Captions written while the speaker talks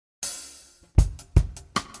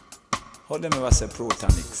How them ever say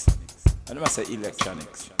protonics? I never say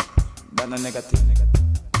electronics. That's not negative.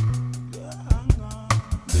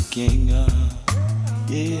 The king, yeah,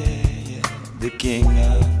 the king,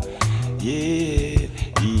 yeah,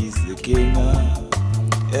 he's the king,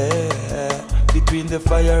 yeah. Between the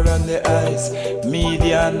fire and the ice,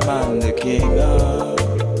 median man, the king,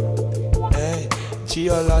 hey.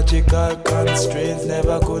 Geological constraints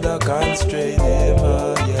never could have constrained him,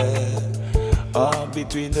 yeah.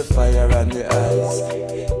 Between the fire and the ice,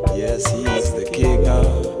 yes, he's the king.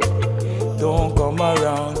 Don't come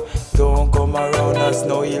around, there's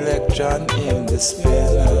no electron in the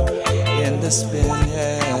spin,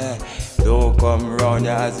 yeah. Don't come around,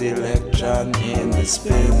 there's electron in the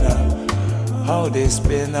spin. How they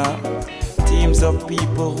spin teams of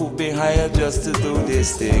people who've been hired just to do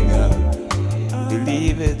this thing.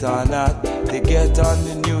 Believe it or not, they get on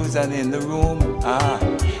the news and in the room,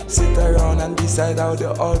 sit around and decide how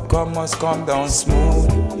the outcome must come down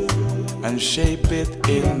smooth and shape it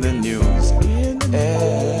in the news.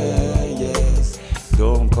 Yes,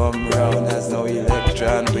 don't come round, there's no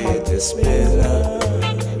electron way to spin.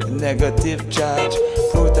 Negative charge,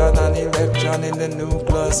 proton and electron in the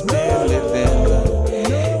nucleus being living,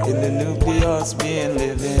 in the nucleus being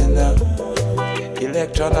living.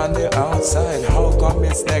 Electron on the outside, how come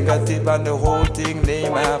it's negative and the whole thing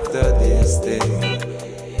named after this thing?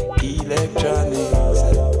 Electronics,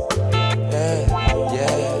 yeah,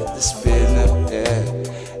 the spinner, yeah.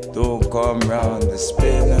 Don't come round the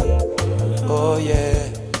spinner, oh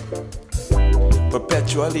yeah.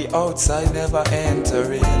 Perpetually outside, never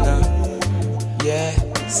entering, yeah.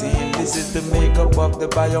 See, this is the makeup of the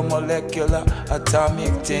biomolecular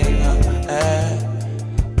atomic thing,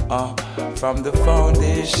 from the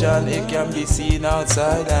foundation, it can be seen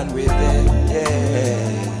outside and within,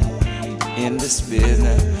 yeah. In the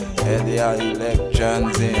spinner, yeah, there are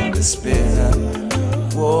electrons in the spinner.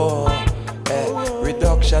 Whoa,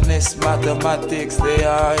 reductionist mathematics, they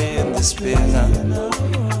are in the spinner.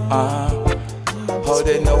 How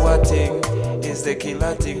they know a thing is the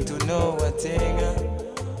killer thing to know a thing.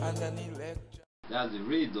 And an electron. That's the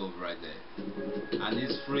real dove right there. And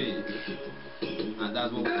it's free. And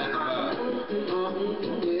that's what we talk about.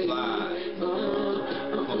 Fly.